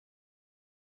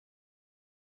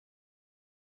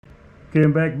Okay,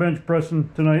 I'm back bench pressing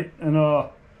tonight, and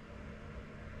gonna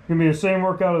be the same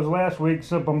workout as last week,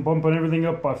 except I'm bumping everything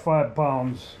up by 5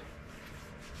 pounds.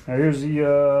 Now here's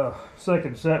the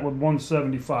second set with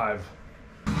 175.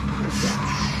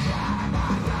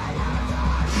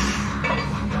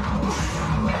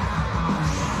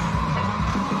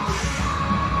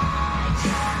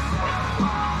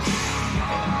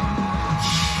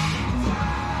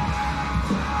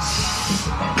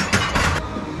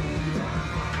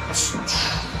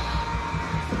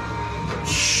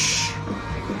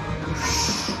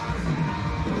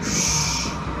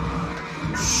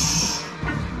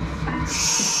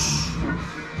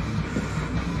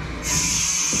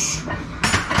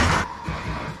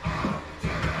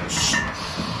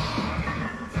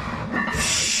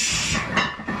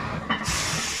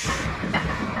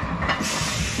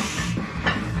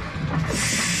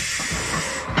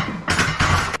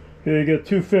 Okay, you got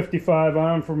 255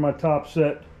 on for my top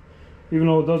set. Even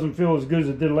though it doesn't feel as good as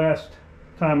it did last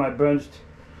time I benched,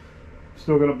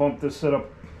 still gonna bump this set up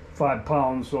 5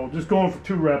 pounds. So just going for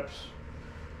 2 reps.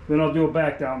 Then I'll do a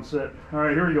back down set. All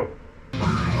right, here we go.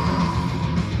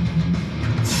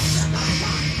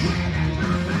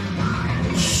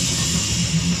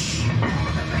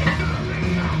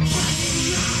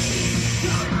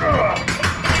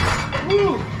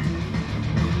 Woo!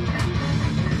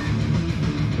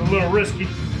 A little risky.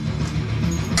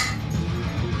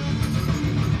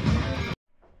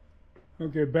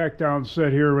 Okay, back down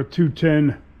set here with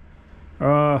 210.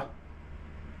 Yeah,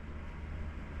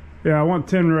 I want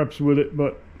 10 reps with it,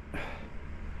 but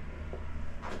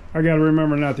I got to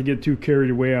remember not to get too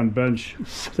carried away on bench.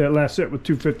 That last set with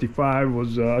 255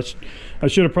 was, I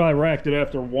should have probably racked it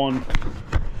after 1.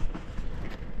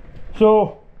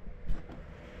 So,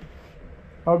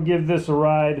 I'll give this a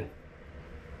ride.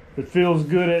 If it feels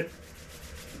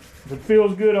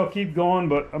good, I'll keep going,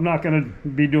 but I'm not going to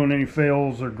be doing any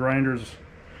fails or grinders.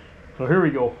 So here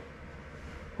we go.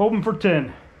 Hoping for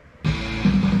 10.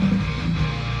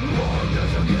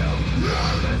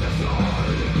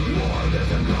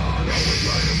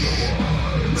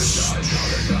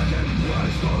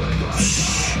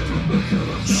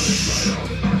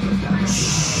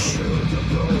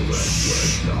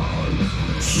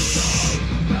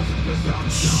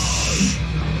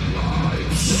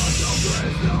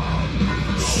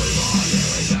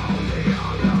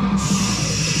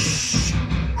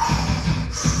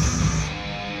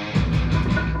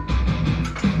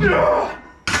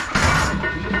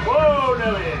 Whoa,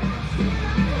 Nelly!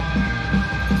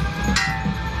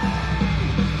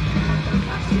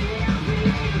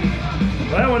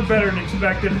 Well, that went better than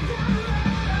expected.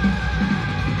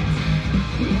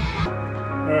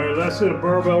 Alright, last set of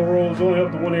barbell rolls, only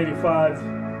up to 185.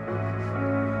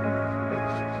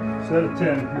 Set of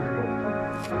 10. Here we go.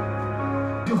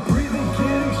 You're breathing,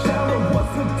 getting shallow.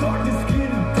 What's the darkness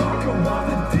getting darker? While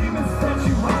the demons that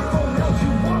you hide from held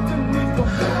you underneath the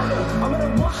water. I'm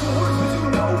gonna walk the words, but you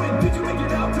know it. Did you make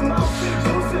it out to Mount St.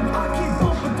 Joseph? I keep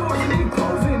open doors and keep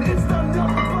closing. It's not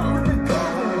nothing but living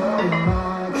going. I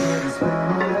could spend a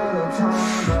little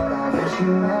time, but I guess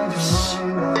you made your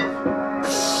mind up.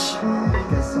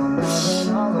 Guess I'll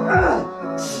never know the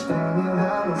everything you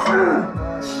had inside,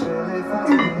 but you really fucked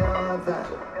me up. That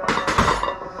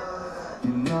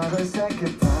you never said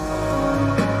goodbye.